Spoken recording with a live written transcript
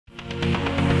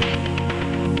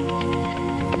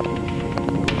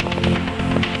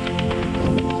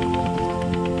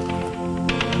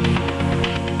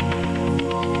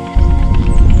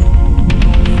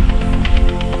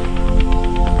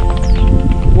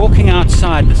Walking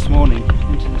outside this morning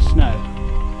into the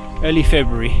snow, early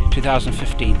February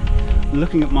 2015,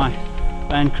 looking at my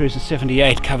Land Cruiser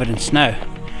 78 covered in snow,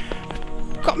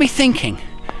 got me thinking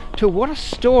to what a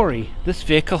story this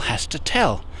vehicle has to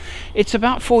tell. It's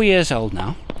about 4 years old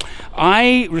now.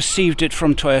 I received it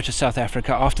from Toyota South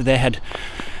Africa after they had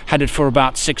it for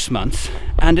about 6 months,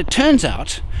 and it turns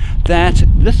out that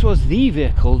this was the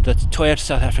vehicle that Toyota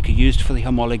South Africa used for the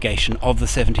homologation of the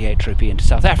 78 Troopy into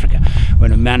South Africa.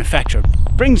 When a manufacturer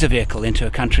brings a vehicle into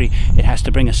a country, it has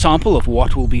to bring a sample of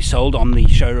what will be sold on the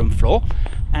showroom floor,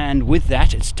 and with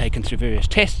that it's taken through various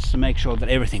tests to make sure that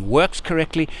everything works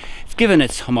correctly. It's given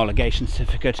its homologation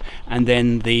certificate, and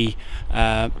then the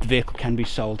vehicle can be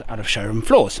sold out of showroom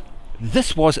floors.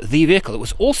 This was the vehicle. It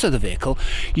was also the vehicle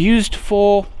used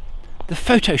for the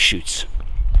photo shoots.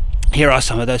 Here are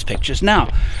some of those pictures now.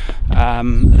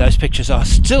 Those pictures are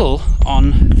still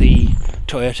on the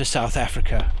Toyota South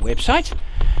Africa website,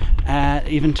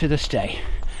 even to this day.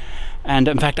 And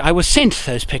in fact, I was sent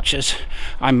those pictures.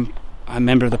 I'm a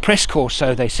member of the press corps,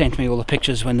 so they sent me all the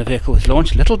pictures when the vehicle was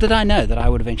launched. Little did I know that I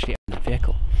would eventually own that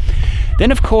vehicle. Then,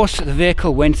 of course, the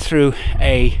vehicle went through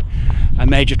a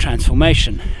major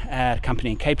transformation at a company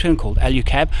in Cape Town called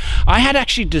Alucab. I had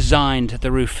actually designed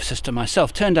the roof system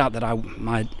myself. Turned out that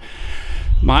my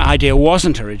idea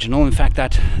wasn't original. In fact,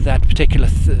 that particular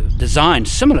design,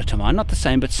 similar to mine, not the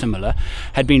same but similar,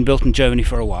 had been built in Germany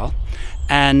for a while,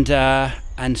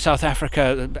 and South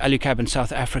Africa, Alucab in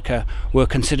South Africa, were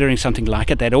considering something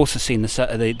like it. They'd also seen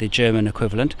the German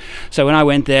equivalent. So when I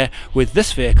went there with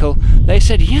this vehicle, they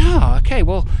said, yeah, okay,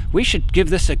 well, we should give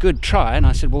this a good try. And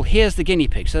I said, well, here's the guinea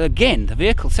pig. So again, the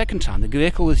vehicle, second time, the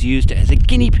vehicle was used as a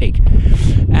guinea pig,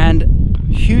 and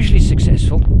hugely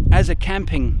successful as a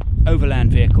camping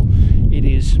overland vehicle. It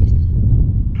is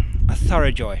a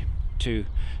thorough joy to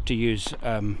use.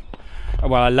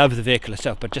 Well, I love the vehicle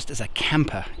itself, but just as a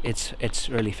camper, it's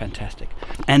really fantastic.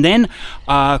 And then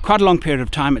quite a long period of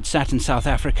time it sat in South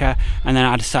Africa, and then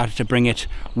I decided to bring it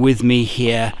with me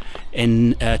here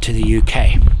to the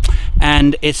UK.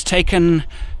 And it's taken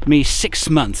me 6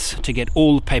 months to get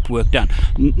all the paperwork done.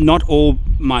 Not all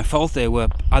my fault. There were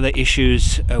other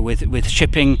issues with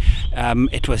shipping.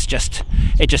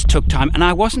 It just took time, and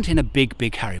I wasn't in a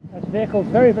big hurry. This vehicle's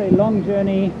very long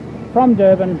journey from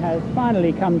Durban has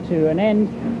finally come to an end,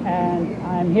 and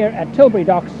I'm here at Tilbury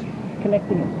Docks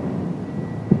collecting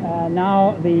it.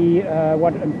 Now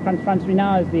what confronts me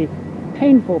now is the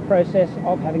painful process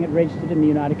of having it registered in the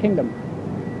United Kingdom.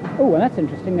 Oh, and that's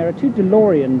interesting. There are 2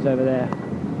 DeLoreans over there.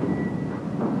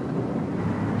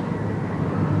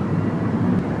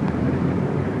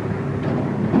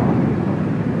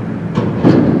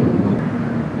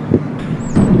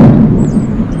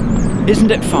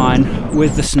 Isn't it fine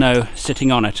with the snow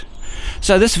sitting on it?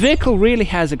 So this vehicle really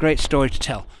has a great story to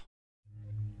tell.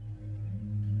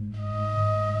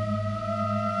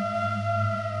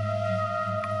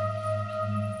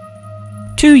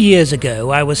 "2 years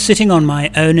ago, I was sitting on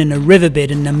my own in a riverbed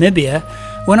in Namibia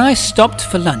when I stopped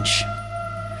for lunch.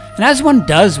 And as one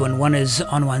does when one is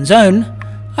on one's own,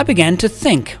 I began to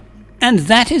think. And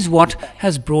that is what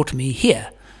has brought me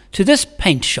here, to this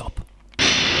paint shop.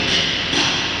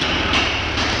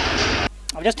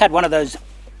 I've just had one of those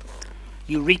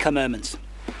eureka moments.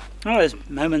 One of those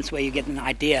moments where you get an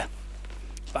idea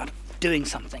about doing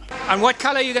something. And what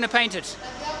colour are you going to paint it?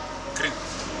 Green.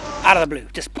 Out of the blue.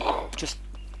 Just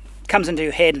comes into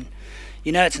your head, and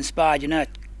you know it's inspired, you know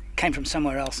it came from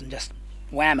somewhere else, and just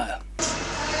whammo.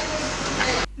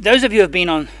 Those of you who have been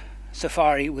on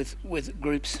safari with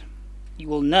groups, you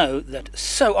will know that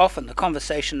so often the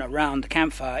conversation around the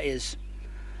campfire is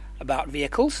about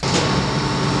vehicles,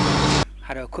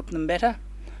 how to equip them better,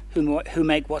 who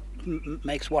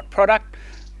makes what product,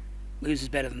 whose is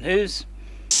better than whose,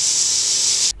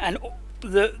 and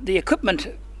the equipment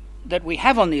that we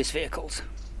have on these vehicles.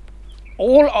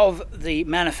 All of the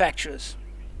manufacturers,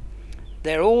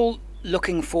 they're all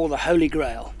looking for the holy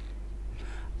grail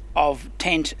of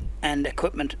tent and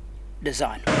equipment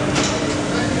design,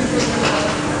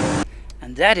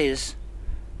 and that is,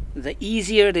 the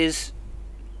easier it is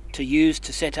to use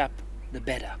to set up, the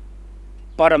better.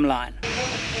 Bottom line.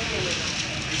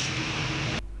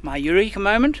 My eureka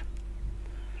moment: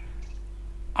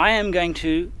 I am going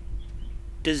to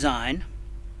design,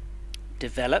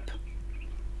 develop,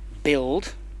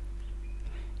 build,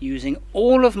 using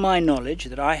all of my knowledge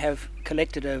that I have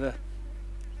collected over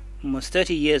almost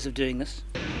 30 years of doing this,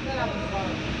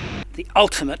 the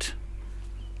ultimate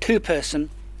 2-person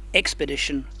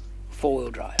expedition 4-wheel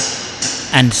drive.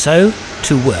 And so,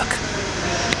 to work.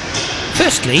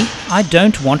 Firstly, I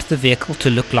don't want the vehicle to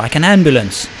look like an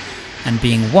ambulance. and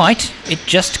being white, it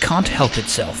just can't help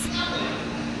itself.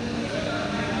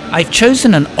 I've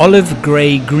chosen an olive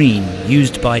grey green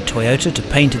used by Toyota to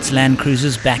paint its Land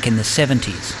Cruisers back in the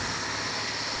 70s.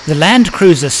 The Land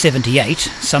Cruiser 78,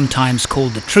 sometimes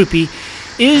called the Troopy,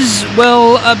 is,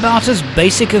 well, about as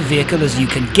basic a vehicle as you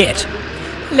can get.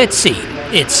 Let's see.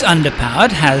 It's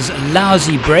underpowered, has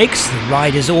lousy brakes, the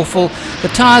ride is awful, the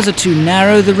tyres are too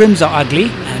narrow, the rims are ugly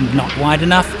and not wide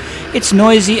enough, it's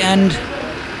noisy and,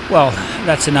 well,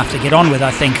 that's enough to get on with,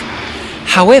 I think.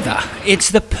 However, it's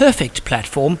the perfect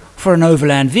platform for an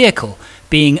overland vehicle,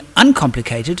 being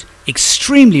uncomplicated,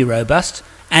 extremely robust,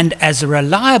 and as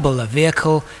reliable a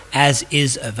vehicle as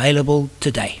is available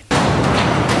today.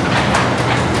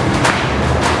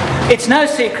 It's no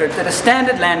secret that a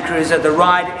standard Land Cruiser, the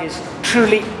ride is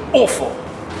truly awful.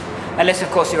 Unless, of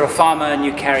course, you're a farmer and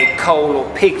you carry coal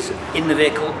or pigs in the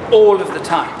vehicle all of the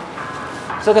time.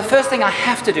 So the first thing I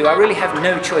have to do, I really have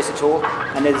no choice at all,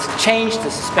 and it is change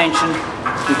the suspension,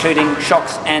 including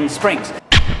shocks and springs.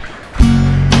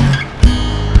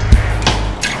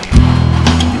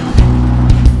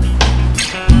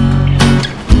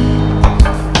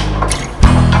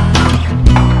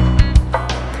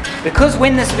 Because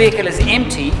when this vehicle is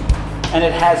empty and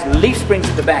it has leaf springs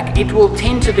at the back, it will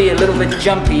tend to be a little bit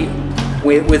jumpy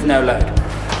with no load.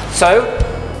 So,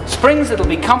 springs that'll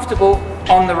be comfortable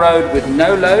on the road with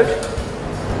no load,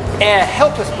 air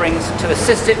helper springs to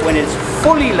assist it when it's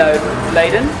fully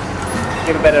laden,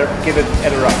 give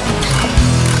it a ride.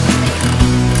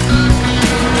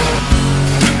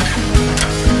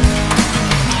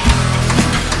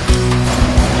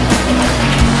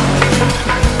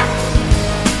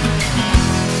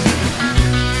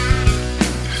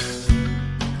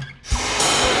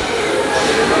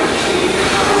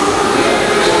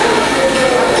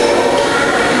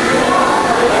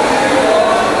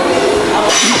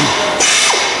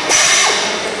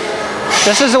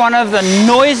 This is one of the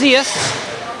noisiest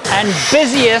and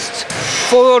busiest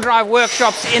four-wheel drive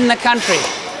workshops in the country.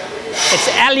 It's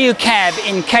Alucab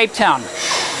in Cape Town.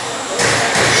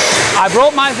 I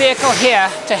brought my vehicle here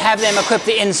to have them equip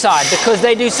the inside because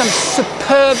they do some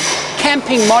superb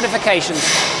camping modifications,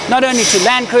 not only to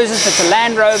Land Cruisers but to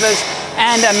Land Rovers,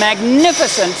 and a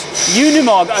magnificent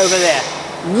Unimog over there.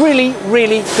 Really,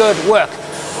 really good work.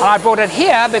 And I brought it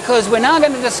here because we're now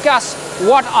going to discuss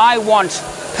what I want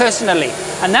personally,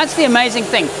 and that's the amazing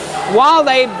thing. While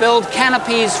they build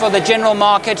canopies for the general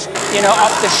market, you know,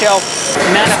 off the shelf,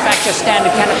 manufacture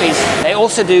standard canopies, they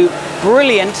also do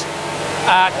brilliant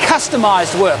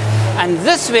customized work, and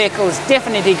this vehicle is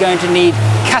definitely going to need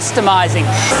customizing.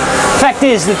 Fact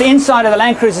is that the inside of the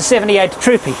Land Cruiser 78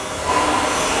 Troopy,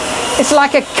 it's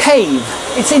like a cave.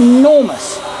 It's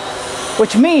enormous,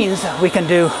 which means we can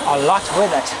do a lot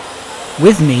with it.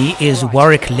 With me is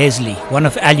Warwick Leslie, one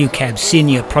of Alucab's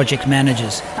senior project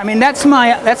managers. I mean, that's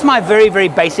my very, very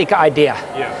basic idea.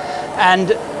 Yeah. And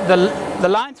the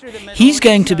line through the middle. He's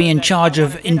going to be in charge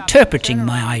of interpreting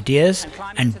my ideas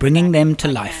and bringing them to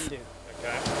life. Okay.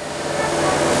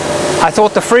 I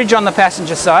thought the fridge on the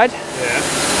passenger side. Yeah.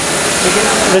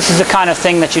 This is the kind of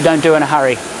thing that you don't do in a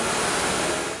hurry.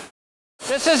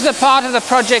 This is the part of the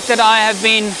project that I have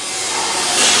been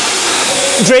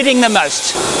dreading the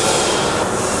most.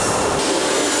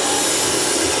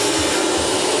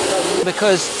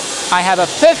 Because I have a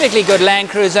perfectly good Land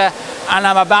Cruiser and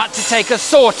I'm about to take a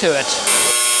saw to it.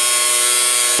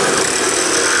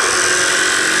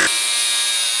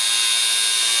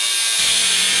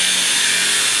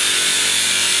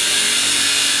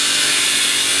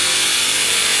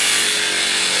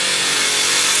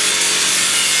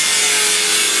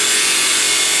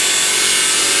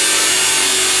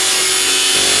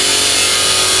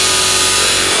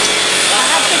 I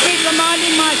have to keep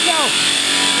reminding myself.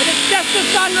 It's just a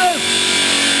sunroof,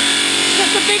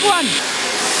 just a big one.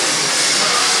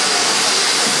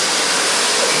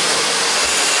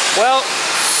 Well,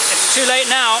 it's too late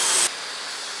now.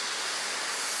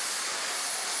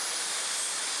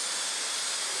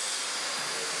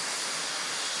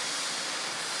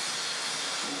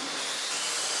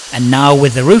 And now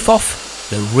with the roof off,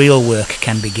 the real work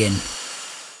can begin.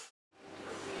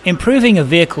 Improving a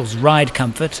vehicle's ride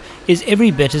comfort is every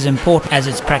bit as important as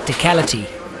its practicality.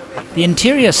 The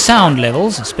interior sound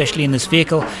levels, especially in this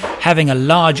vehicle, having a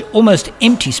large, almost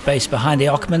empty space behind the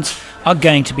occupants, are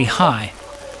going to be high.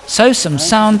 So some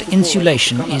sound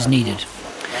insulation is needed.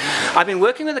 I've been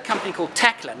working with a company called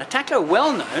Tackler. Now, Tackler are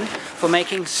well known for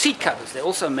making seat covers. They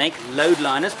also make load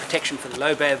liners, protection for the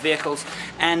low bay of vehicles,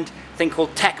 and a thing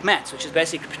called tack mats, which is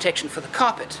basically protection for the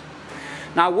carpet.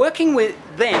 Now, working with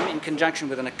them in conjunction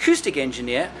with an acoustic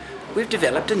engineer, we've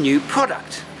developed a new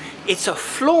product. It's a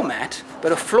floor mat,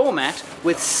 but a floor mat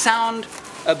with sound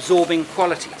absorbing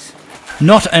qualities.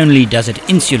 Not only does it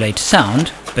insulate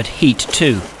sound, but heat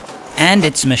too. And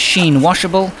it's machine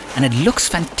washable, and it looks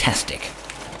fantastic.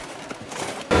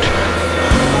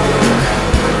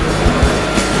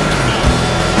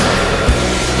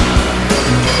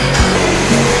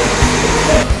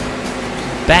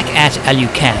 Back at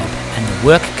Alucab, and the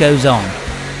work goes on.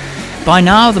 By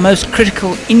now, the most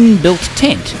critical inbuilt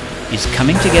tent is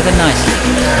coming together nicely.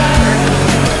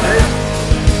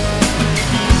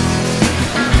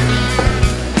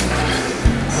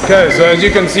 Okay, so as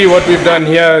you can see, what we've done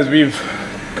here is we've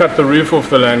cut the roof off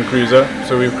the Land Cruiser.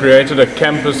 So we've created a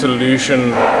camper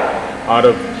solution out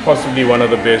of possibly one of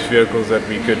the best vehicles that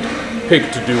we could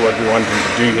pick to do what we wanted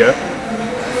to do here.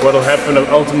 What will happen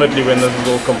ultimately when this is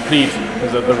all complete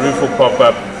is that the roof will pop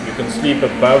up. You can sleep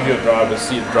above your driver's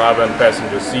seat, driver and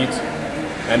passenger seats.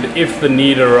 And if the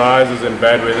need arises in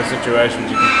bad weather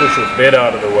situations, you can push your bed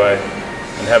out of the way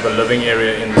and have a living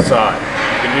area inside.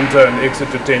 You can enter and exit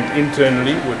your tent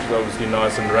internally, which is obviously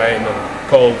nice in rain and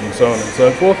cold and so on and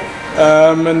so forth.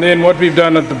 And then what we've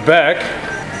done at the back,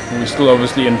 and we're still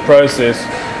obviously in process,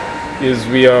 is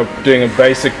we are doing a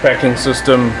basic packing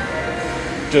system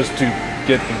just to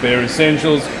get the bare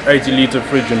essentials. 80-litre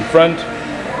fridge in front,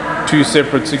 2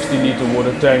 separate 60-litre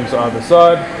water tanks either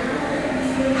side,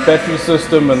 battery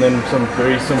system, and then some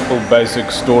very simple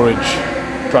basic storage,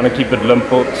 trying to keep it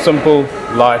simple,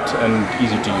 light and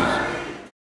easy to use.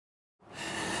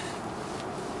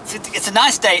 It's a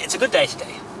nice day, it's a good day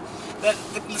today.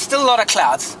 There's still a lot of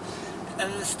clouds,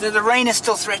 and the rain is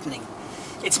still threatening.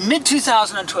 It's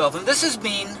mid-2012, and this has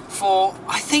been for,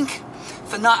 I think,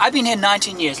 I've been here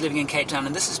 19 years living in Cape Town,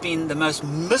 and this has been the most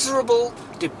miserable,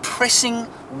 depressing,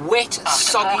 wet,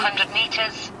 soggy, 400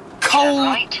 meters,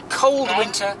 cold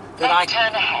winter that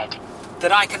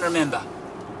I can remember.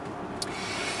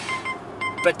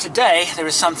 But today there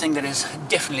is something that is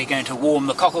definitely going to warm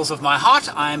the cockles of my heart.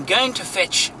 I am going to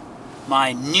fetch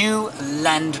my new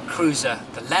Land Cruiser,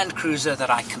 the Land Cruiser that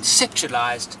I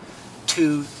conceptualized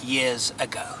 2 years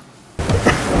ago.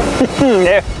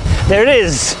 There it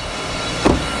is.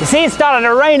 You see, it started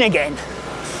to rain again.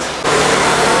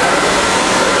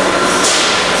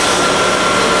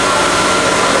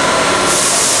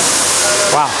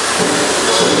 Wow.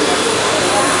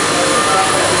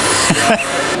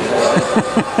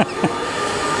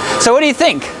 So what do you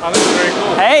think? I think it's very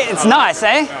cool. Hey, it's nice,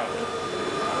 eh? Yeah.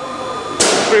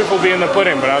 Proof will be in the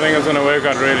pudding, but I think it's going to work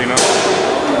out really nice.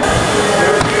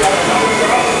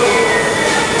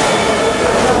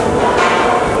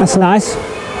 That's nice.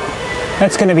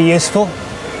 That's going to be useful.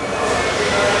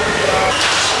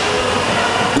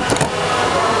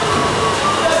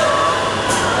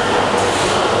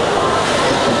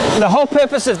 The whole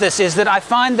purpose of this is that I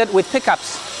find that with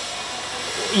pickups,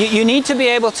 you need to be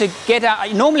able to get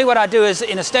out. Normally what I do is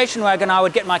in a station wagon I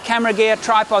would get my camera gear,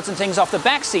 tripods and things off the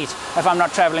back seat if I'm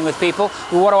not traveling with people.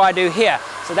 Well, what do I do here?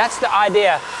 So that's the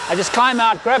idea. I just climb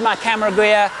out, grab my camera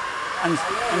gear and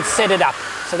set it up.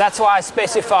 So that's why I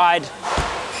specified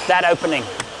that opening.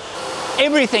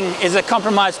 Everything is a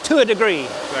compromise to a degree.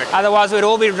 Exactly. Otherwise we'd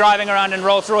all be driving around in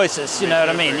Rolls Royces, you know what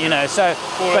I mean? You know, so,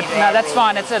 but no, that's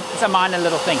fine. It's a minor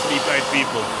little thing. Sleep 8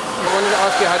 people. I wanted to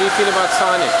ask you, how do you feel about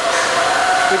signing?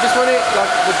 We just want to,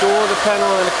 like, the door, the panel,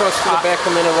 and across to the back,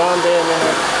 and then around there, and then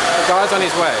the guy's on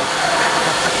his way.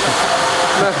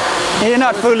 No. You're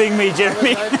not fooling me,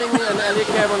 Jeremy. An alley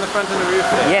cab on the front and the roof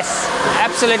there. Yes,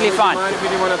 absolutely fine. Mind if we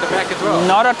do one at the back as well?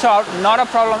 Not a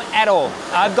problem at all.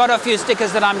 I've got a few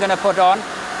stickers that I'm going to put on.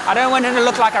 I don't want it to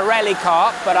look like a rally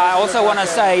car, but I also want to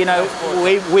say, you know,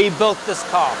 we built this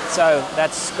car, so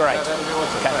that's great. Yeah, that'll be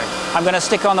awesome. Okay. I'm going to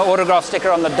stick on the autograph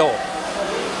sticker on the door.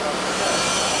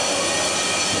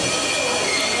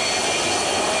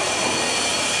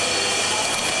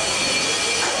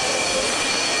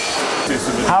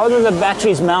 How are the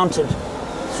batteries mounted?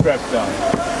 Strapped down.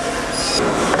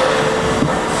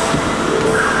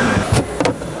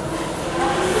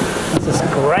 This is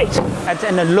great,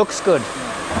 and it looks good.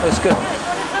 It looks good.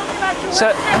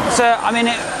 So I mean,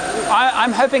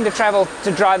 I'm hoping to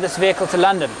drive this vehicle to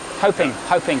London. Hoping.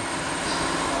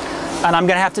 And I'm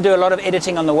going to have to do a lot of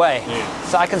editing on the way. Yeah.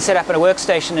 So I can set up at a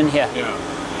workstation in here.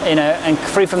 Yeah. You know, and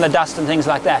free from the dust and things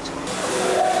like that.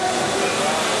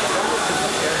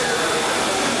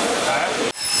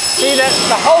 See,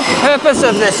 the whole purpose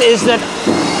of this is that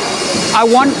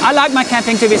I like my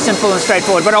camping to be simple and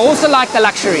straightforward, but I also like the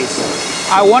luxuries.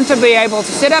 I want to be able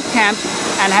to set up camp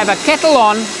and have a kettle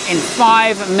on in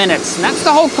 5 minutes. And that's the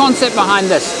whole concept behind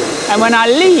this. And when I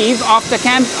leave after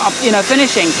camp, you know,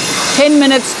 finishing, 10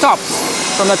 minutes tops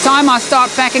From the time I start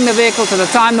packing the vehicle to the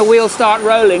time the wheels start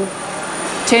rolling,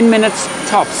 10 minutes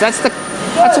tops.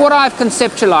 That's what I've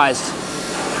conceptualized.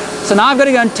 So now I've got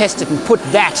to go and test it and put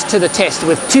that to the test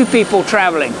with 2 people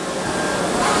traveling.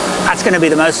 That's going to be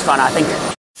the most fun, I think.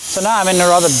 So now I'm in a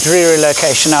rather dreary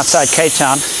location outside Cape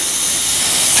Town,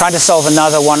 trying to solve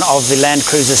another one of the Land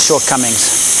Cruiser's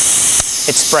shortcomings.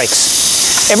 Its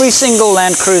brakes. Every single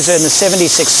Land Cruiser in the 70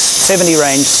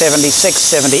 range, 76,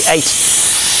 78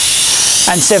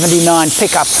 and 79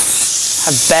 pickup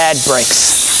have bad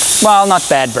brakes. Well, not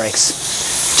bad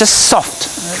brakes, just soft.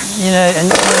 You know,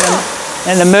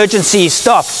 an emergency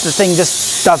stop, the thing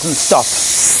just doesn't stop.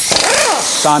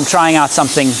 So I'm trying out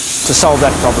something to solve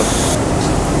that problem.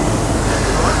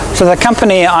 So the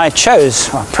company I chose,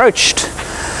 or approached,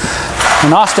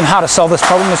 and asked them how to solve this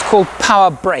problem was called Power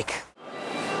Brake.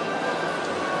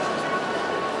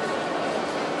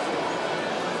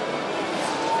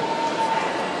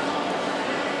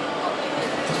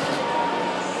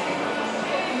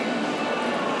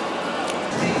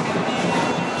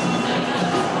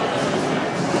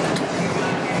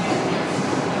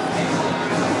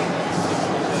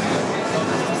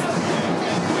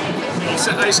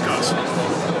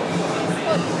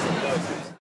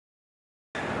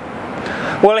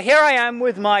 Well, here I am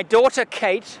with my daughter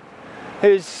Kate,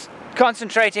 who's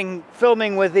concentrating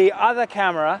filming with the other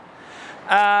camera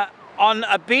on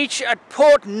a beach at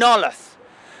Port Nolloth.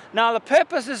 Now the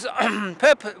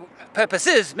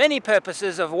many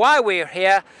purposes of why we're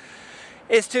here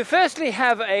is to firstly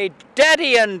have a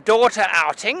daddy and daughter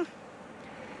outing.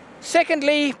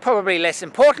 Secondly, probably less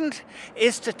important,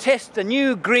 is to test the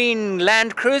new green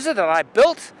Land Cruiser that I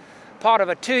built, part of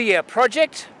a 2-year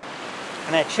project.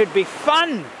 And it should be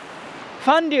fun.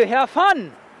 Fun, do you hear?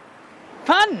 Fun.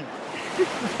 Fun.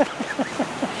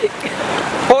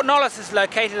 Port Nolloth is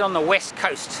located on the west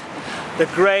coast, the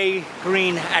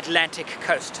grey-green Atlantic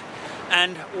coast.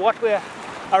 And what we're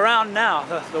around now,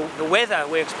 the weather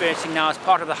we're experiencing now is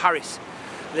part of the hurries.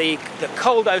 The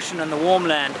cold ocean and the warm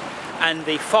land and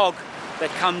the fog that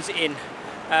comes in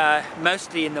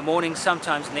mostly in the mornings,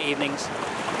 sometimes in the evenings.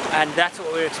 And that's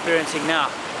what we're experiencing now.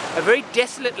 A very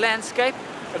desolate landscape,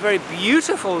 a very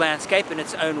beautiful landscape in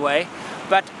its own way,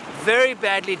 but very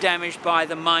badly damaged by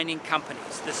the mining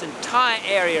companies. This entire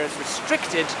area is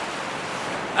restricted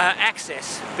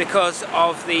access because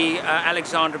of the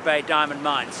Alexandra Bay diamond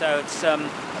mine. So it's a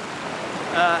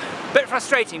bit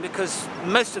frustrating because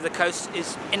most of the coast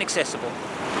is inaccessible.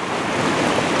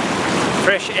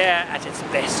 Fresh air at its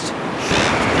best.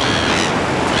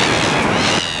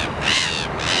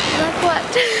 Like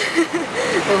what?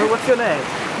 Well, what's your name?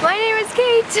 My name is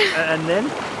Kate. And then?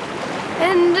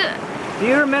 And Do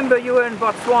you remember you were in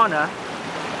Botswana?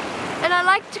 I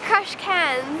like to crush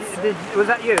cans. Was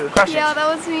that you? Yeah, that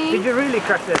was me. Did you really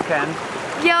crush those cans?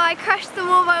 Yeah, I crushed them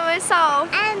all by myself.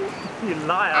 You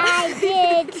liar. I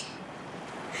did.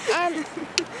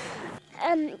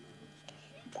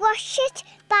 Wash it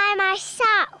by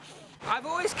myself. I've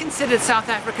always considered South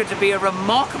Africa to be a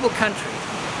remarkable country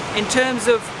in terms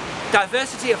of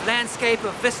diversity of landscape,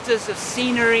 of vistas, of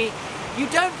scenery. You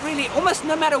don't really, almost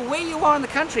no matter where you are in the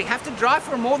country, have to drive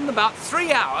for more than about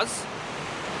 3 hours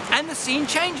and the scene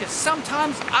changes,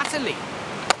 sometimes utterly,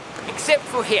 except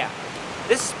for here.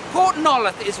 This Port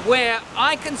Nolloth is where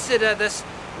I consider this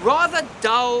rather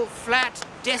dull, flat,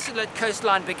 desolate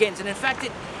coastline begins, and in fact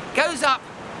it goes up,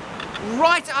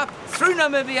 right up through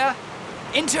Namibia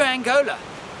into Angola.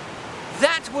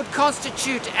 That would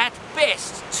constitute at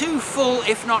best 2 full,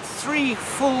 if not 3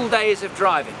 full days of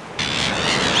driving.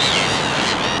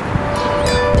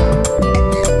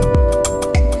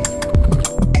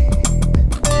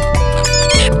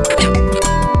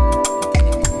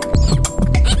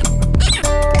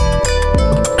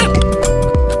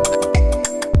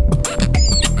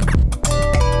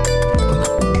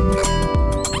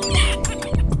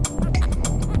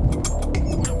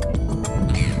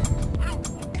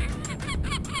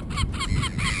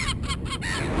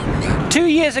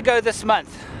 Years ago this month,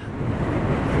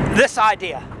 this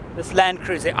idea, this Land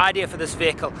Cruiser, the idea for this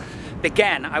vehicle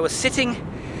began. I was sitting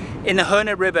in the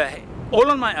Hoanib River all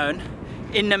on my own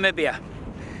in Namibia,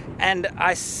 and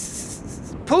I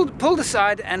pulled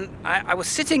aside, and I was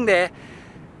sitting there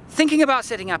thinking about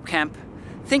setting up camp,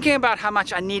 thinking about how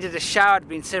much I needed a shower. It had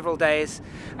been several days,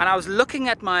 and I was looking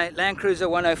at my Land Cruiser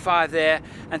 105 there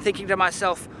and thinking to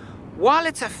myself, while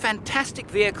it's a fantastic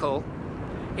vehicle,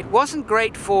 it wasn't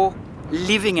great for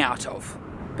living out of,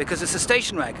 because it's a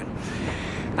station wagon.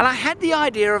 And I had the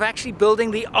idea of actually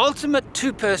building the ultimate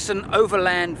 2-person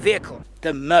overland vehicle,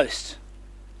 the most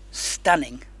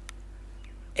stunning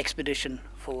expedition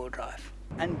 4-wheel drive.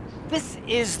 And this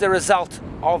is the result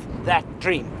of that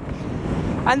dream.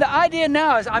 And the idea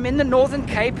now is I'm in the Northern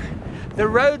Cape, the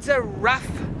roads are rough,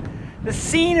 the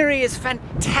scenery is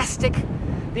fantastic,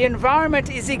 the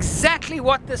environment is exactly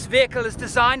what this vehicle is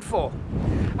designed for.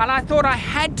 And I thought I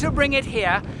had to bring it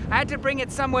here. I had to bring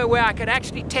it somewhere where I could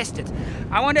actually test it.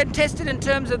 I want to test it in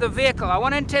terms of the vehicle. I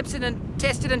want to test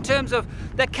it in terms of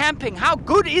the camping. How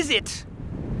good is it?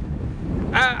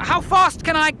 How fast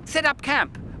can I set up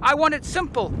camp? I want it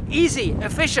simple, easy,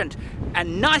 efficient,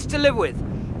 and nice to live with.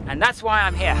 And that's why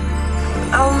I'm here.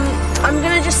 I'm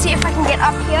gonna just see if I can get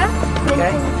up here, and then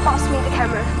Okay. you can pass me the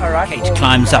camera. All right. Kate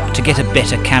climbs up to get a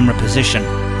better camera position.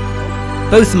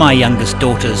 Both my youngest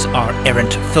daughters are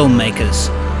errant filmmakers,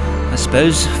 I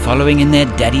suppose following in their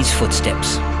daddy's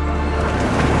footsteps.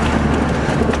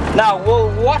 Now,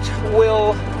 what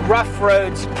will rough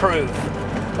roads prove?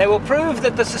 They will prove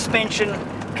that the suspension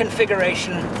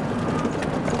configuration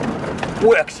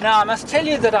works. Now, I must tell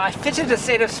you that I fitted a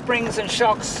set of springs and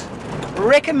shocks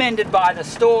recommended by the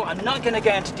store. I'm not going to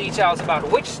go into details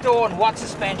about which store and what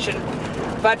suspension,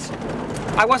 but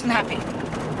I wasn't happy.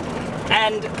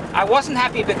 And I wasn't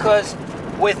happy because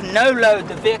with no load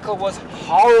the vehicle was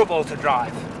horrible to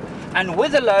drive, and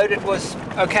with a load it was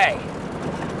okay.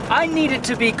 I needed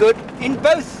to be good in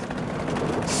both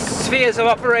spheres of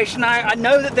operation. I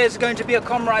know that there's going to be a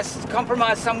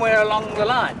compromise somewhere along the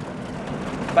line,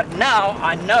 but now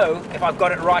I know if I've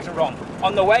got it right or wrong.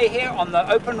 On the way here, on the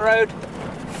open road,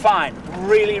 fine,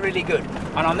 really, really good.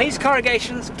 And on these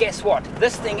corrugations, guess what?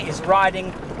 This thing is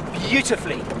riding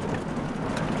beautifully.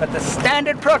 But the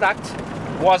standard product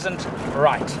wasn't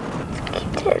right.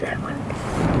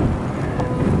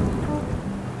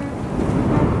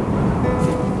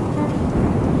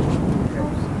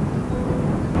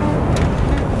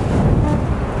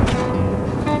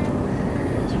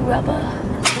 It's rubber.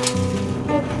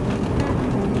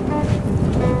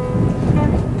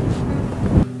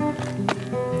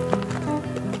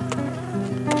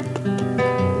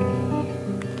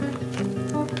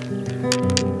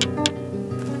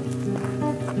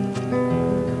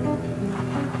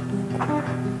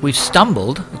 We've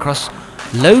stumbled across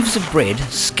loaves of bread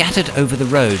scattered over the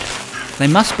road. They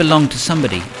must belong to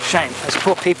somebody. Shame, those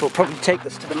poor people probably take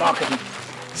this to the market and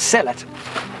sell it.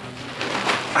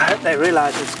 I hope they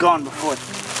realise it's gone before it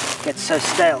gets so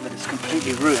stale that it's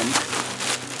completely ruined.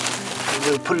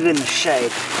 We'll put it in the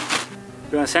shade.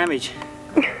 You want a sandwich?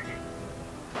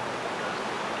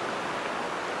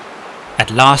 At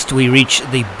last we reach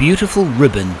the beautiful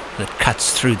ribbon that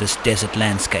cuts through this desert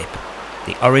landscape,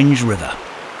 the Orange River.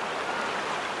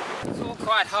 It's all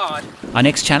quite hard. Our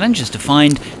next challenge is to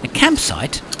find a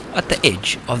campsite at the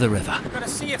edge of the river. I've got to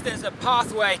see if there's a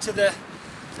pathway to the...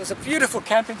 There's a beautiful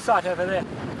camping site over there.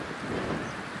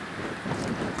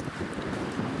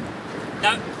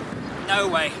 No, no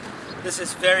way. This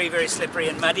is very, very slippery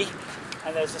and muddy,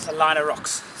 and there's just a line of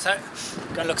rocks. So,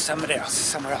 I'm going to look somewhere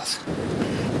else.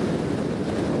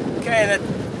 Okay, the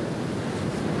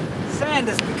sand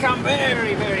has become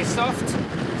very, very soft,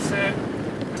 so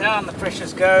down the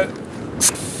pressures go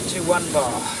to 1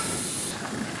 bar.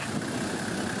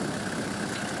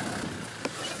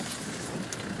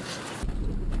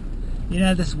 You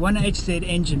know, this 1HZ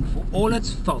engine, for all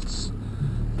its faults,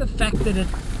 the fact that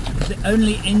it's the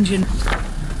only engine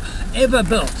ever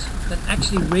built that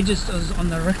actually registers on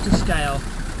the Richter scale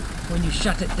when you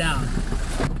shut it down,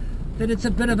 that it's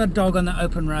a bit of a dog on the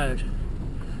open road.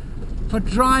 For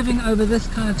driving over this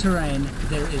kind of terrain,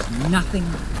 there is nothing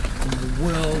in the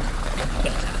world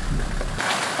better.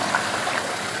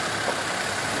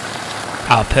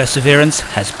 Our perseverance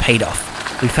has paid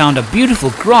off. We found a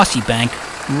beautiful grassy bank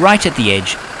right at the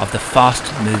edge of the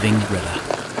fast-moving river.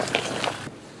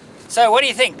 So what do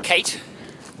you think, Kate?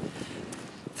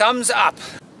 Thumbs up.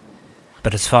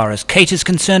 But as far as Kate is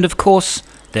concerned, of course,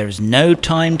 there is no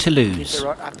time to Keep lose. the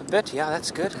rod up a bit. Yeah,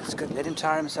 that's good. Let him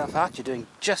tire himself out. You're doing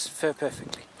just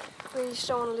perfectly. We just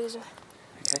don't want to lose him.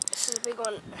 Okay, This is a big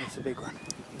one. that's a big one.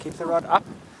 Keep the rod up.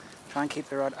 Try and keep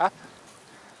the rod up.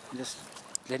 And just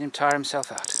let him tire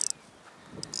himself out.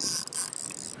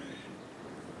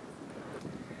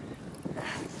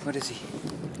 What is he?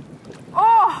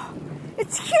 Oh,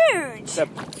 it's huge. It's a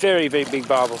very, very big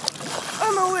barbel.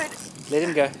 Oh my word. Let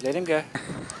him go. Let him go.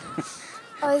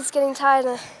 Oh, he's getting tired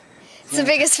now. It's the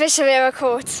biggest fish I've ever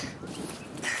caught.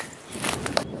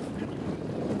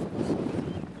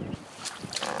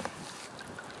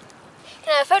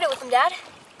 Can I have a photo with him, Dad?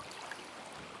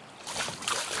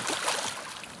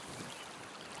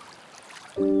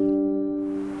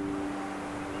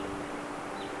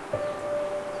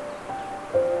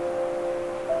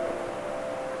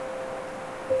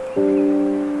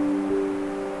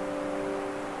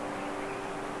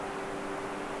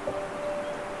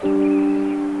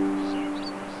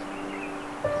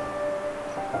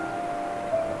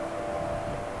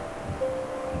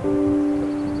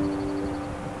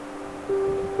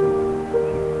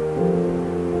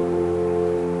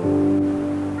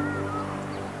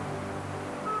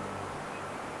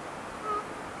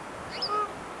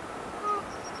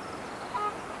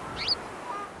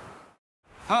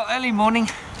 Well, early morning,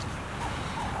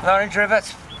 the Orange River.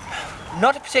 It's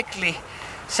not a particularly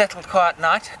settled, quiet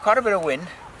night. Quite a bit of wind.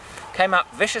 Came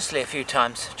up viciously a few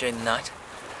times during the night.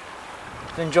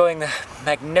 Enjoying the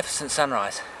magnificent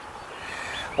sunrise.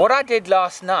 What I did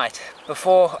last night,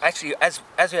 before, actually as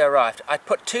we arrived, I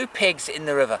put 2 pegs in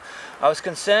the river. I was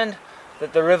concerned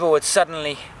that the river would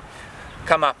suddenly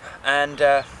come up, and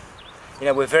you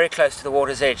know, we're very close to the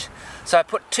water's edge. So I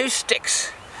put 2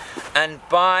 sticks, and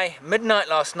by midnight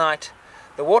last night,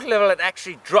 the water level had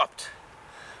actually dropped.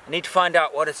 I need to find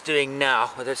out what it's doing now,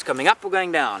 whether it's coming up or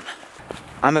going down.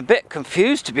 I'm a bit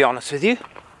confused, to be honest with you.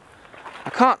 I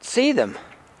can't see them.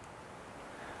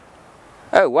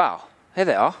 Oh wow, here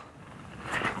they are.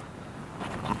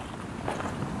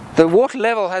 The water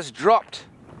level has dropped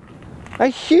a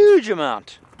huge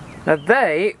amount. Now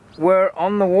they were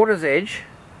on the water's edge,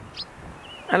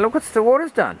 and look what the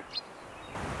water's done.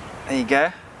 There you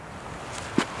go.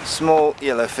 Small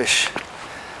yellowfish.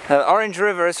 The Orange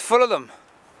River is full of them.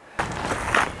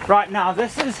 Right, now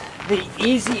this is the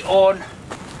Easy On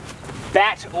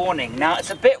bat awning. Now it's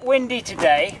a bit windy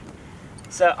today,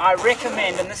 so I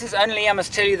recommend, and this is only, I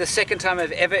must tell you, the second time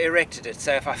I've ever erected it,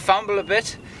 so if I fumble a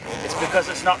bit, it's because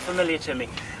it's not familiar to me.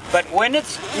 But when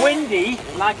it's windy,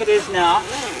 like it is now,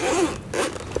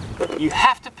 you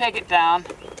have to peg it down,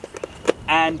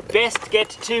 and best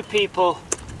get 2 people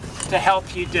to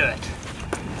help you do it.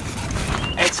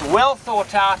 It's well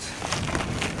thought out,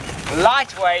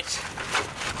 lightweight,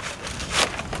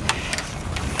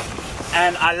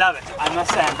 and I love it. I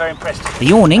must say, I'm very impressed.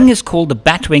 The awning is called the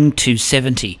Batwing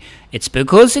 270. It's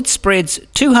because it spreads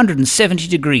 270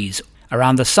 degrees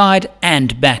around the side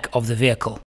and back of the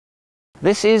vehicle.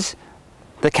 This is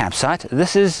the campsite.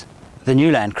 This is the new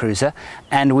Land Cruiser,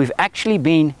 and we've actually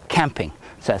been camping.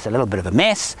 So it's a little bit of a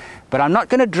mess, but I'm not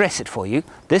going to dress it for you.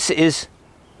 This is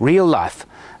real life,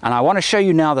 and I want to show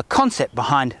you now the concept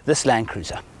behind this Land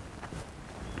Cruiser.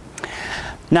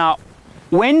 Now,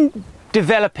 when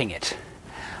developing it,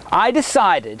 I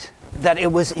decided that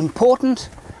it was important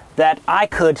that I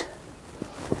could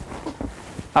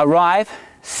arrive,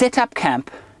 set up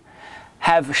camp,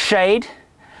 have shade,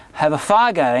 have a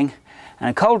fire going,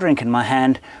 and a cold drink in my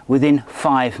hand within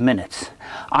 5 minutes.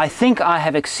 I think I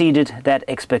have exceeded that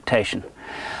expectation.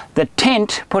 The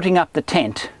tent, putting up the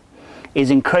tent, is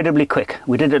incredibly quick.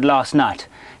 We did it last night.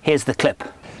 Here's the clip.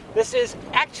 This is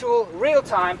actual real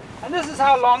time, and this is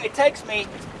how long it takes me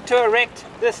to erect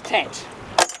this tent.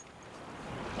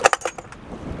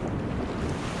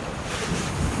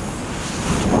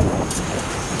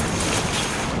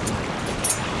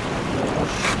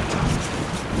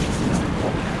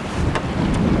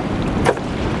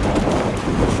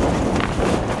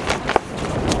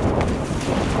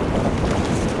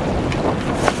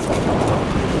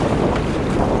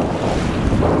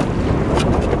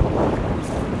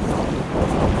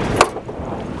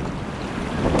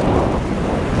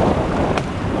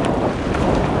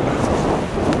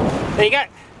 There you go,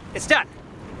 it's done.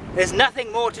 There's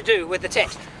nothing more to do with the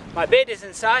tent. My bed is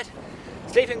inside,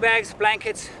 sleeping bags,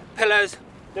 blankets, pillows,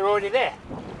 they're already there.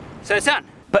 So it's done.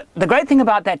 But the great thing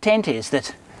about that tent is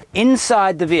that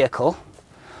inside the vehicle,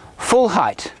 full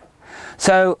height.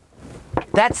 So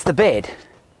that's the bed.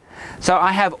 So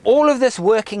I have all of this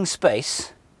working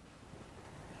space,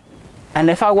 and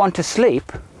if I want to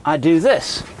sleep, I do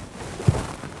this.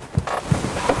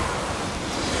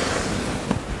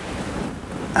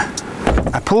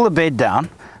 I pull the bed down.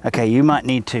 Okay, you might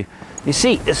need to. You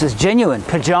see, this is genuine.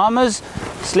 Pajamas,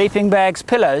 sleeping bags,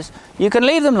 pillows, you can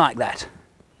leave them like that.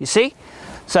 You see?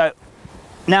 So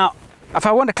now, if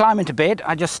I want to climb into bed,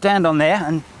 I just stand on there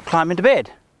and climb into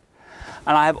bed.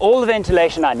 And I have all the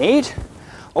ventilation I need,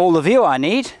 all the view I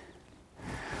need.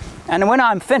 And when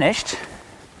I'm finished,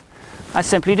 I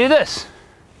simply do this.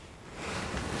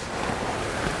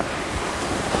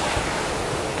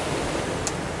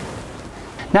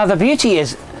 Now the beauty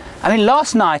is, I mean,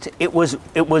 last night it was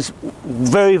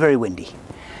very, very windy,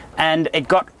 and it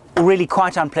got really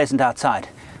quite unpleasant outside.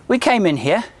 We came in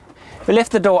here, we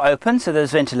left the door open so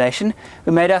there's ventilation,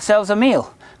 we made ourselves a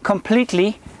meal,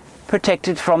 completely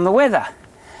protected from the weather.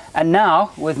 And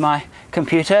now with my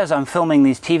computer, as I'm filming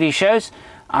these TV shows,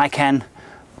 I can,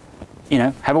 you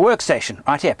know, have a workstation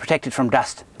right here, protected from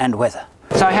dust and weather.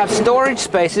 So I have storage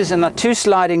spaces in the 2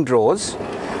 sliding drawers.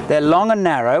 They're long and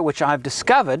narrow, which I've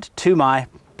discovered, to my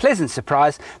pleasant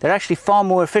surprise, they're actually far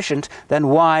more efficient than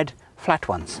wide, flat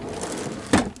ones.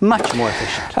 Much more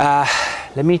efficient.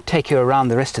 Let me take you around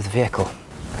the rest of the vehicle.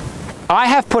 I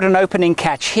have put an opening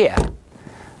catch here,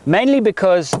 mainly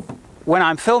because when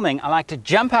I'm filming, I like to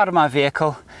jump out of my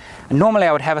vehicle, and normally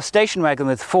I would have a station wagon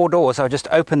with 4 doors. I would just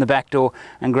open the back door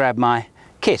and grab my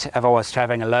kit if I was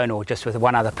traveling alone or just with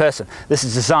one other person. This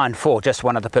is designed for just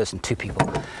one other person, 2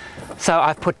 people. So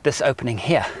I've put this opening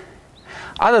here.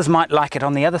 Others might like it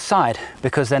on the other side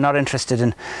because they're not interested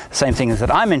in the same things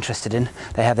that I'm interested in.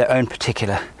 They have their own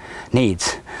particular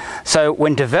needs. So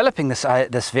when developing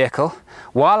this vehicle,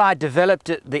 while I developed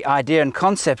the idea and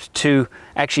concept to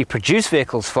actually produce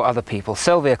vehicles for other people,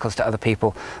 sell vehicles to other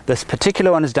people, this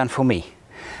particular one is done for me.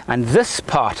 And this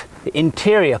part, the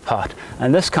interior part,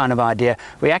 and this kind of idea,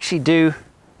 we actually do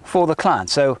for the client.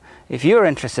 So if you're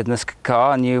interested in this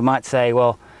car and you might say,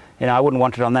 well, you know, I wouldn't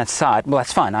want it on that side, well,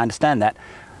 that's fine, I understand that.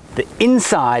 The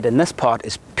inside in this part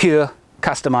is pure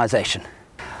customization.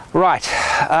 Right,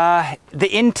 the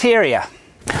interior.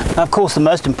 Now, of course, the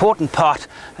most important part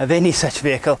of any such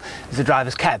vehicle is the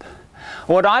driver's cab.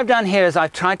 What I've done here is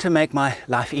I've tried to make my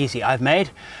life easy. I've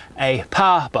made a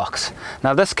power box.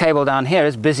 Now this cable down here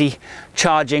is busy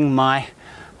charging my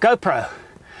GoPro,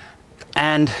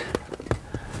 and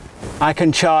I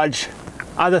can charge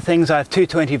other things. I have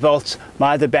 220 volts,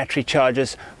 my other battery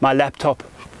chargers, my laptop,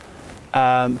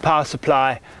 power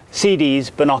supply,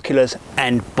 CDs, binoculars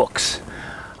and books.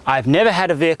 I've never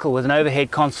had a vehicle with an overhead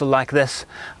console like this,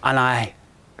 and I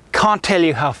can't tell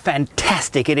you how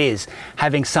fantastic it is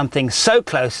having something so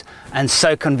close and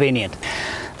so convenient.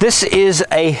 This is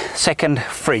a second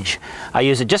fridge. I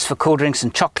use it just for cool drinks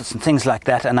and chocolates and things like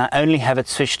that, and I only have it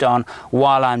switched on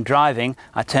while I'm driving.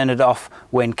 I turn it off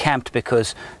when camped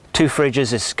because 2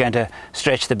 fridges is going to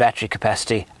stretch the battery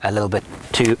capacity a little bit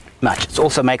too much. It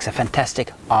also makes a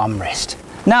fantastic armrest.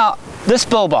 Now, this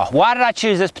bull bar, why did I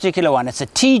choose this particular one? It's a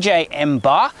TJM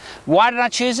bar. Why did I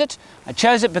choose it? I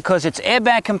chose it because it's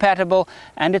airbag compatible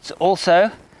and it's also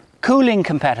cooling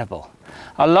compatible.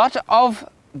 A lot of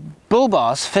bull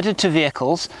bars fitted to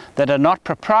vehicles that are not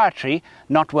proprietary,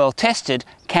 not well tested,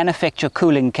 can affect your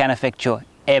cooling, can affect your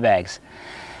airbags.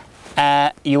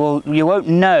 You won't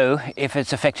know if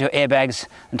it's affected your airbags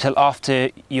until after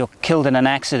you're killed in an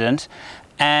accident,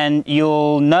 and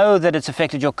you'll know that it's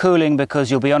affected your cooling because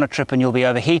you'll be on a trip and you'll be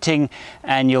overheating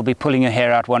and you'll be pulling your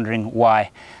hair out wondering why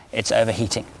it's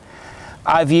overheating.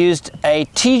 I've used a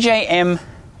TJM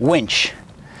winch.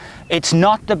 It's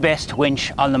not the best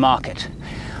winch on the market.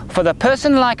 For the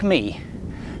person like me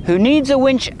who needs a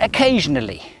winch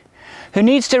occasionally, who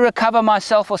needs to recover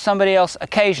myself or somebody else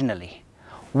occasionally,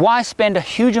 why spend a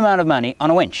huge amount of money on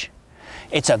a winch?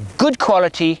 It's a good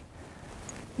quality,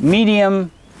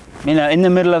 medium, you know, in the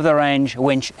middle of the range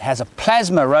winch. Has a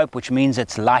plasma rope, which means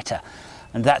it's lighter,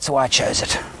 and that's why I chose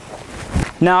it.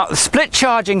 Now, split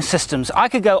charging systems. I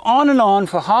could go on and on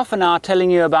for half an hour telling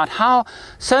you about how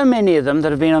so many of them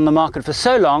that have been on the market for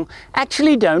so long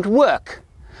actually don't work.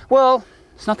 Well,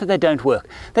 it's not that they don't work,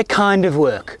 they kind of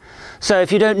work. So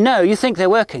if you don't know, you think they're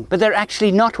working, but they're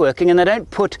actually not working, and they don't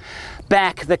put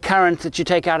back the current that you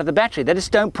take out of the battery. They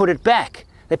just don't put it back.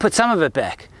 They put some of it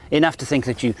back, enough to think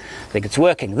that you think it's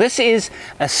working. This is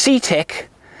a C-Tech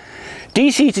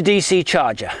DC to DC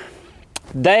charger.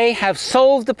 They have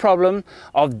solved the problem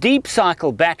of deep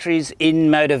cycle batteries in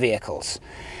motor vehicles.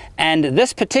 And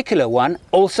this particular one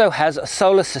also has a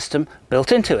solar system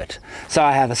built into it. So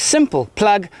I have a simple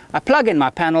plug, I plug in my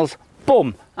panels,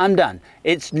 boom, I'm done.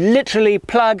 It's literally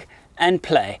plug and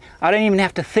play. I don't even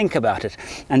have to think about it.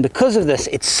 And because of this,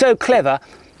 it's so clever,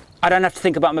 I don't have to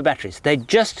think about my batteries. They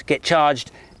just get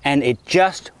charged and it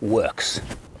just works.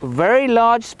 Very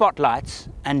large spotlights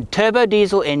and turbo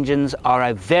diesel engines are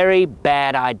a very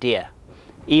bad idea,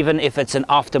 even if it's an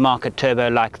aftermarket turbo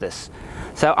like this.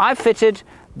 So I fitted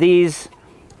these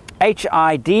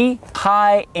HID,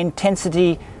 high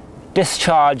intensity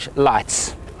discharge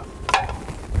lights.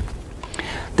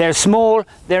 They're small,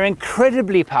 they're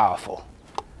incredibly powerful,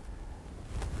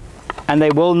 and they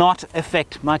will not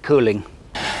affect my cooling.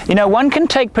 You know, one can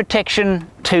take protection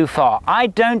too far. I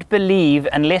don't believe,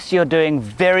 unless you're doing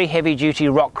very heavy duty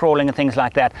rock crawling and things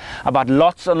like that, about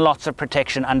lots and lots of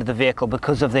protection under the vehicle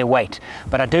because of their weight.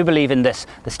 But I do believe in this.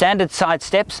 The standard side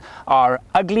steps are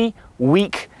ugly,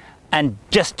 weak, and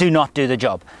just do not do the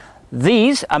job.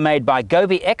 These are made by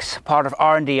Gobi X, part of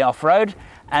R&D Off-Road,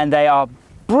 and they are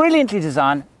brilliantly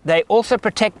designed. They also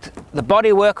protect the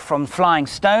bodywork from flying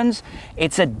stones.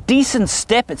 It's a decent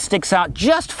step. It sticks out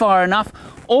just far enough,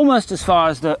 almost as far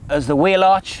as the wheel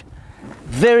arch.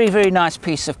 Very, very nice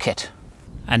piece of kit.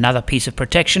 Another piece of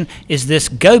protection is this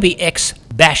Gobi X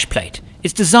bash plate.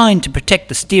 It's designed to protect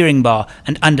the steering bar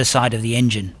and underside of the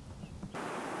engine.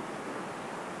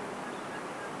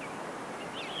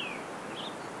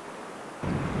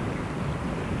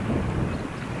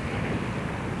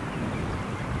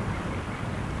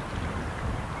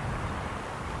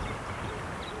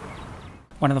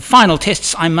 One of the final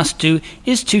tests I must do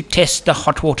is to test the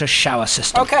hot water shower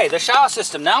system. Okay, the shower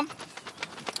system now.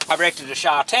 I've erected a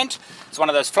shower tent. It's one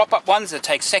of those flop-up ones that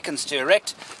takes seconds to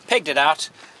erect. Pegged it out,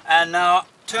 and now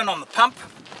turn on the pump,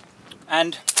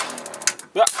 and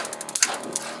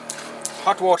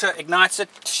hot water ignites it.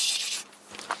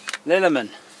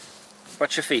 Lilliman,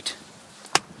 watch your feet.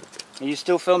 Are you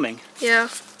still filming? Yeah.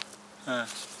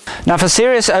 Now for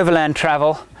serious overland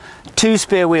travel, 2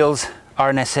 spare wheels are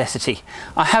a necessity.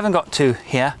 I haven't got 2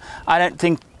 here. I don't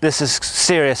think this is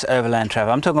serious overland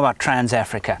travel. I'm talking about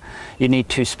Trans-Africa. You need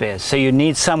 2 spares. So you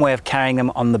need some way of carrying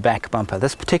them on the back bumper.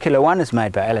 This particular one is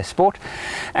made by LS Sport.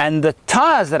 And the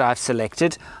tyres that I've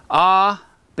selected are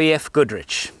BF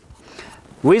Goodrich.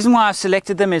 The reason why I've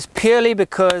selected them is purely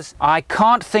because I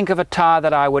can't think of a tyre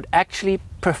that I would actually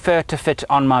prefer to fit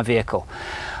on my vehicle.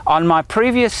 On my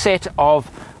previous set of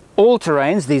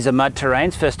all-terrains, these are mud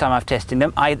terrains, first time I've tested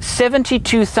them, I had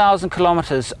 72,000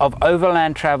 kilometers of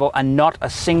overland travel and not a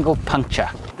single puncture.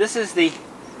 This is the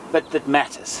bit that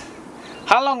matters.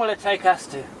 How long will it take us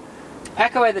to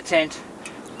pack away the tent,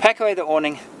 pack away the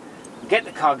awning, get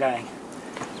the car going?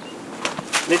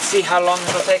 Let's see how long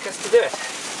it'll take us to do it.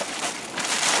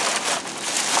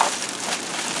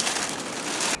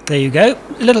 There you go,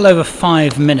 a little over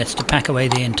 5 minutes to pack away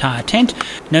the entire tent.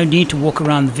 No need to walk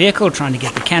around the vehicle trying to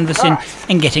get the canvas in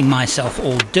and getting myself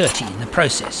all dirty in the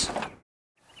process.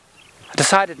 I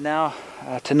decided now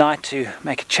tonight to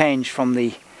make a change from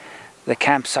the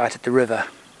campsite at the river,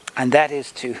 and that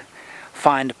is to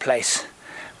find a place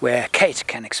where Kate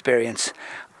can experience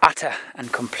utter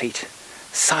and complete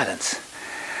silence.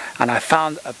 And I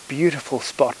found a beautiful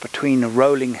spot between the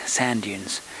rolling sand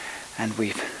dunes, and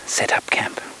we've set up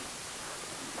camp.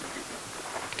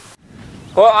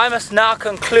 Well, I must now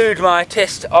conclude my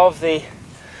test of the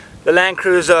Land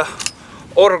Cruiser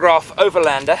Autograph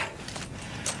Overlander,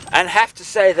 and have to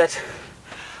say that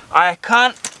I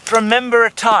can't remember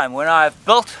a time when I've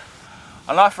built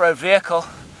an off-road vehicle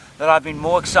that I've been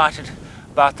more excited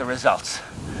about the results.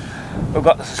 We've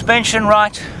got the suspension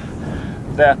right,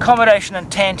 the accommodation and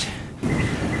tent.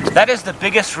 That is the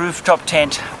biggest rooftop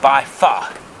tent by far.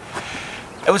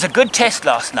 It was a good test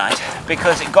last night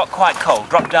because it got quite cold,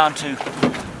 dropped down to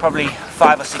probably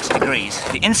 5 or 6 degrees.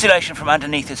 The insulation from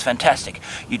underneath is fantastic.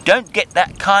 You don't get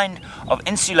that kind of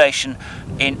insulation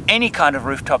in any kind of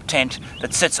rooftop tent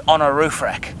that sits on a roof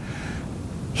rack.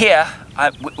 Here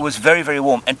it was very, very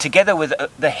warm, and together with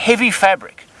the heavy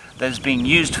fabric that is being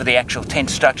used for the actual tent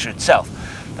structure itself,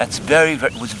 was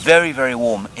very, very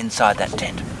warm inside that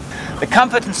tent. The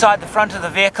comfort inside the front of the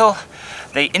vehicle,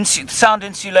 the sound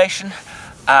insulation.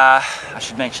 I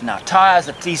should mention now, tyres,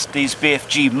 at least these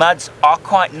BFG muds, are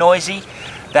quite noisy.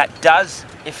 That does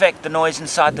affect the noise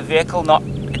inside the vehicle.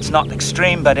 It's not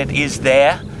extreme, but it is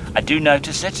there. I do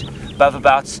notice it above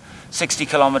about 60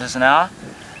 kilometers an hour.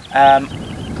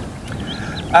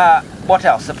 What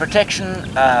else? The protection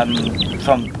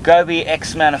from Gobi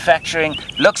X Manufacturing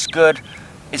looks good,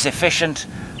 is efficient.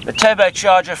 The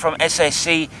turbocharger from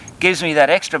SAC gives me that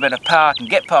extra bit of power. I can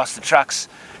get past the trucks.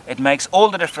 It makes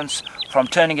all the difference from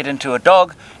turning it into a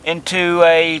dog into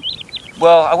a,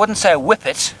 well, I wouldn't say a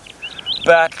whippet,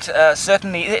 but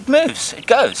certainly it moves, it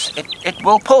goes, it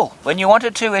will pull. When you want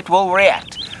it to, it will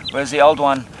react. Whereas the old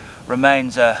one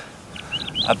remains a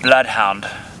bloodhound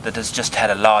that has just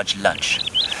had a large lunch.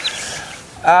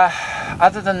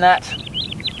 Other than that,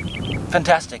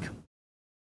 fantastic.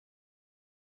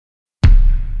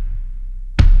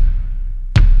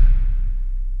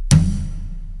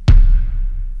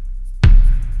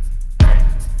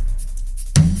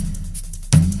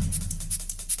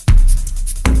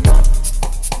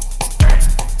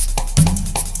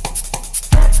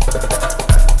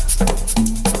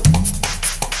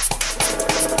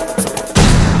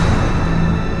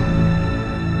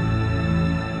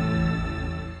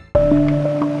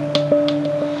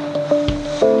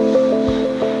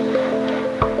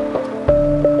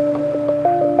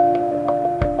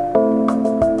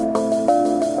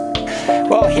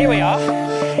 Here we are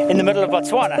in the middle of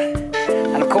Botswana,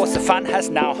 and of course the fun has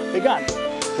now begun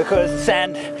because the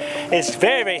sand is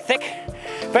very, very thick,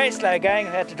 very slow going.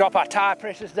 We had to drop our tyre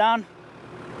pressures down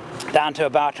to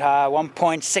about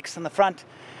 1.6 on the front,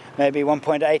 maybe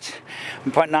 1.8,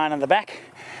 1.9 on the back.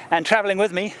 And travelling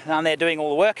with me down there doing all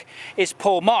the work is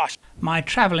Paul Marsh. My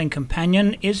travelling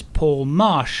companion is Paul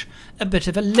Marsh, a bit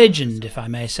of a legend if I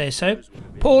may say so.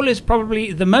 Paul is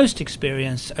probably the most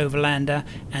experienced overlander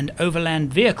and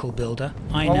overland vehicle builder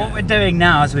I know. Well, what we're doing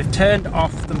now is we've turned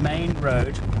off the main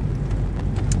road,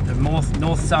 the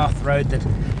north-south road that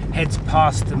heads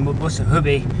past the Mbusa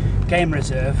Hube Game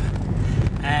Reserve,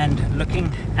 and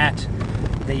looking at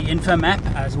the info map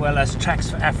as well as Tracks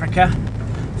for Africa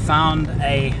found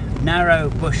a narrow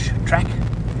bush track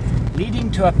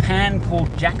leading to a pan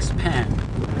called Jack's Pan.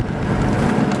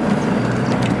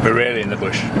 We're really in the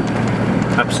bush.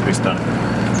 Absolutely stunning.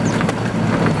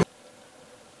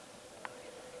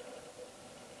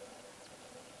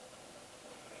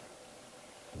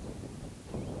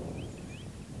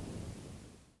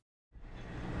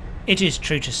 It is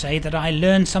true to say that I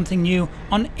learn something new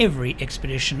on every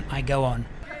expedition I go on,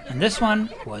 and this one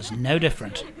was no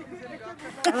different.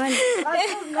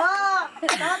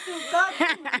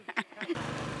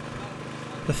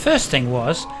 The first thing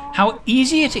was how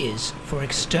easy it is for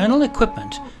external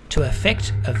equipment to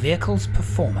affect a vehicle's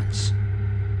performance.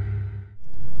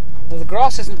 Well, the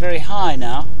grass isn't very high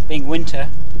now, being winter,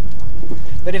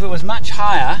 but if it was much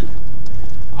higher,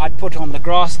 I'd put on the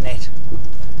grass net.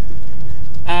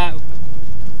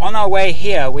 On our way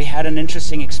here, we had an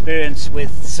interesting experience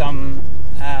with some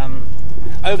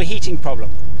overheating problem.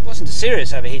 It wasn't a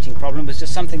serious overheating problem, it was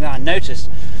just something that I noticed.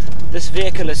 This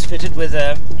vehicle is fitted with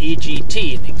a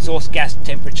EGT, an exhaust gas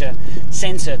temperature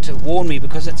sensor, to warn me,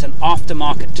 because it's an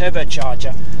aftermarket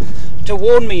turbocharger, to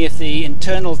warn me if the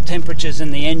internal temperatures in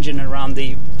the engine around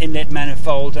the inlet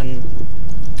manifold and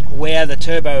where the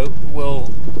turbo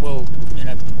will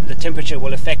the temperature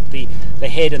will affect the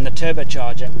head and the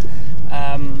turbocharger.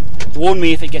 Warn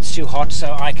me if it gets too hot,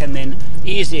 so I can then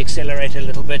ease the accelerator a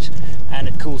little bit and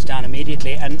it cools down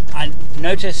immediately. And I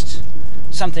noticed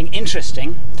something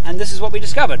interesting, and this is what we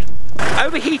discovered.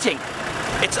 Overheating.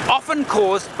 It's often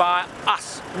caused by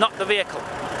us, not the vehicle.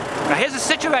 Now here's a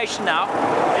situation now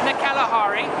in the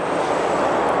Kalahari.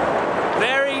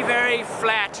 Very, very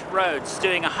flat roads,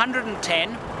 doing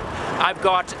 110. I've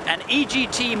got an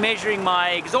EGT measuring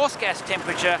my exhaust gas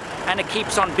temperature, and it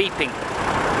keeps on beeping.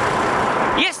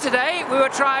 Yesterday we were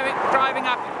driving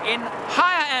up in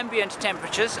higher ambient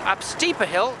temperatures up steeper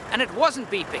hill, and it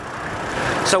wasn't beeping.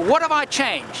 So what have I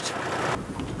changed?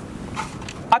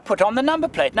 I put on the number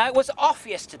plate. Now it was off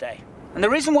yesterday, and the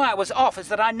reason why it was off is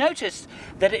that I noticed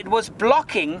that it was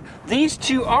blocking these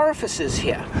two orifices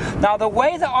here. Now the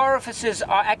way the orifices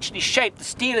are actually shaped, the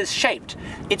steel is shaped,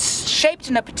 it's shaped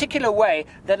in a particular way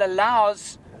that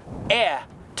allows air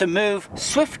to move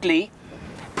swiftly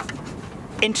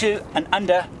into and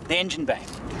under the engine bay.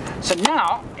 So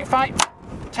now if I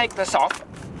take this off,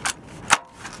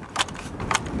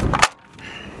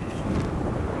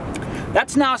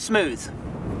 that's now smooth.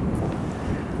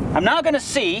 I'm now going to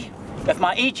see if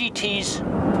my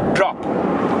EGTs drop.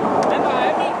 Remember,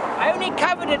 I only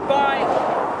covered it by,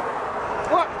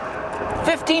 what,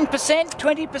 15%,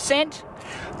 20%?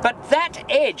 But that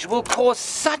edge will cause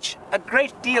such a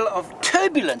great deal of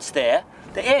turbulence there,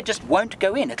 the air just won't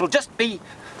go in. It'll just be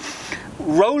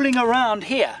rolling around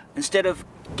here instead of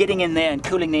getting in there and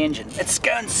cooling the engine. Let's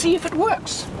go and see if it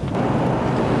works.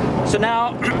 So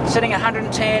now, sitting at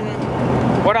 110,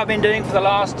 what I've been doing for the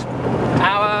last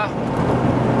hour,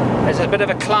 there's a bit of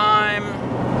a climb,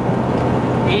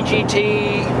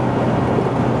 EGT,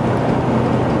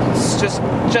 it's just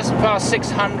past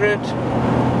 600,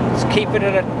 let's keep it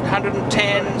at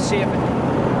 110, see if it,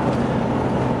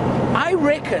 I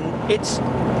reckon it's,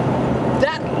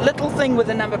 that little thing with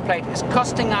the number plate is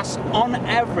costing us on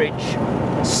average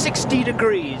 60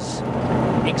 degrees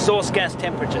exhaust gas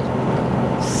temperature.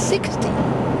 60?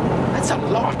 That's a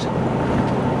lot.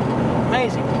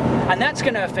 Amazing. And that's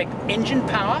going to affect engine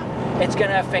power, it's going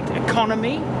to affect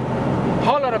economy, a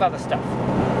whole lot of other stuff.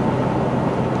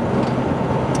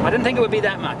 I didn't think it would be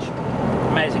that much.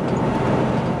 Amazing.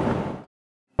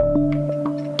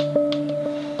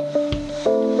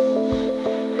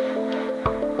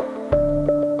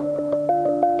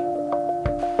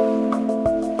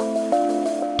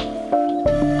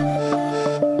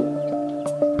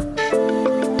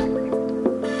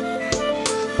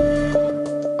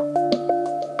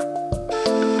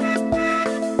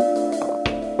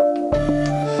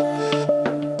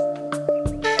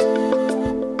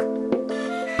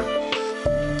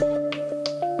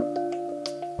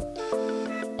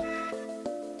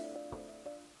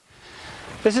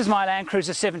 This is my Land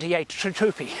Cruiser 78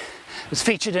 Troopy. It was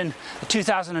featured in the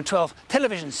 2012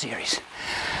 television series.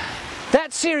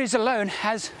 That series alone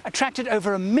has attracted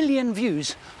over 1 million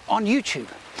views on YouTube,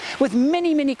 with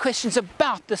many, many questions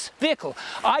about this vehicle.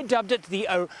 I dubbed it the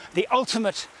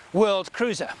ultimate world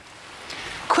cruiser.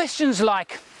 Questions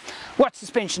like, what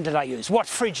suspension did I use? What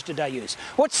fridge did I use?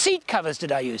 What seat covers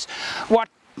did I use? What,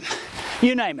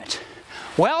 you name it.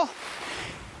 Well,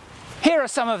 here are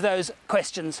some of those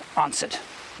questions answered.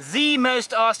 The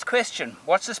most asked question,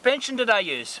 what suspension did I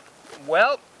use?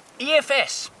 Well,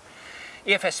 EFS.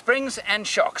 EFS springs and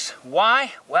shocks.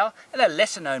 Why? Well, they're a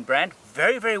lesser known brand,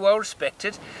 very, very well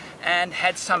respected, and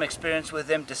had some experience with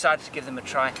them, decided to give them a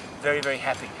try, very, very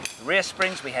happy. The rear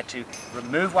springs, we had to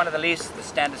remove one of the leaves, the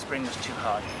standard spring was too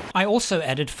hard. I also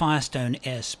added Firestone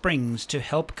air springs to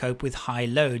help cope with high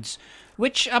loads,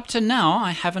 which up to now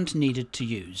I haven't needed to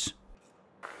use.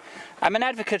 I'm an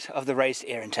advocate of the raised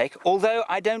air intake, although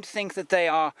I don't think that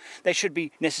they should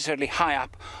be necessarily high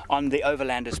up on the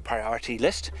Overlander's priority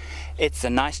list. It's a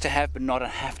nice to have, but not a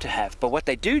have to have. But what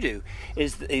they do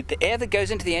is the air that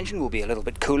goes into the engine will be a little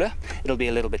bit cooler, it'll be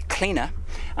a little bit cleaner.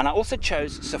 And I also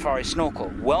chose Safari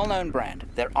Snorkel, well-known brand.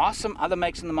 There are some other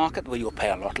makes in the market where you'll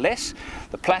pay a lot less.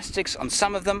 The plastics on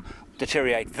some of them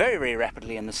deteriorate very, very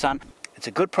rapidly in the sun. It's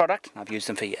a good product, I've used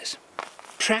them for years.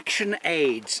 Traction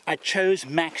aids, I chose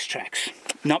Max Trax,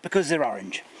 not because they're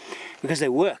orange, because they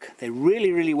work. They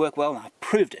really, really work well, and I've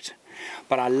proved it.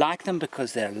 But I like them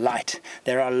because they're light.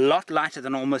 They're a lot lighter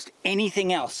than almost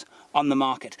anything else on the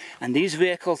market. And these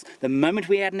vehicles, the moment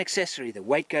we add an accessory, the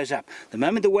weight goes up. The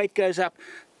moment the weight goes up,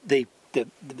 the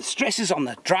stresses on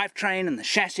the drivetrain and the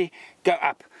chassis go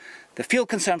up. The fuel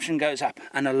consumption goes up,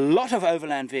 and a lot of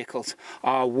Overland vehicles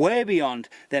are way beyond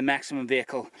their maximum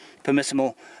vehicle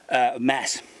permissible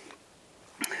mass.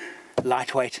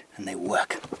 Lightweight, and they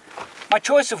work. My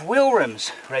choice of wheel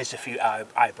rims raised a few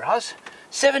eyebrows.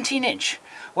 17-inch.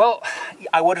 Well,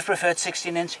 I would have preferred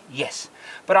 16-inch, yes,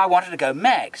 but I wanted to go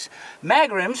mags.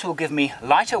 Mag rims will give me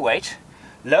lighter weight,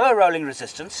 lower rolling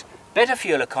resistance, better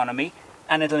fuel economy,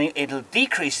 and it'll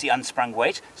decrease the unsprung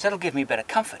weight, so it'll give me better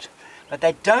comfort. But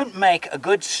they don't make a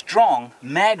good strong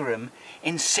mag rim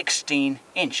in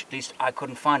 16-inch. At least I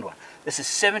couldn't find one. This is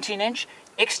 17-inch,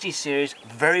 XT series,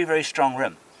 very, very strong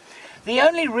rim. The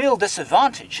only real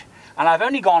disadvantage, and I've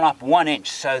only gone up 1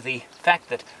 inch, so the fact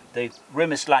that the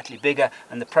rim is slightly bigger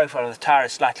and the profile of the tire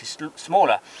is slightly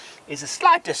smaller, is a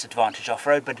slight disadvantage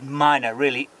off-road, but minor,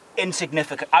 really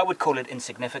insignificant. I would call it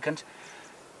insignificant.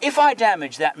 If I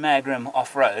damage that mag rim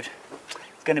off-road,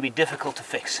 it's going to be difficult to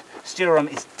fix. Steel rim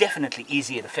is definitely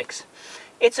easier to fix.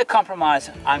 It's a compromise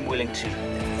I'm willing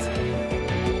to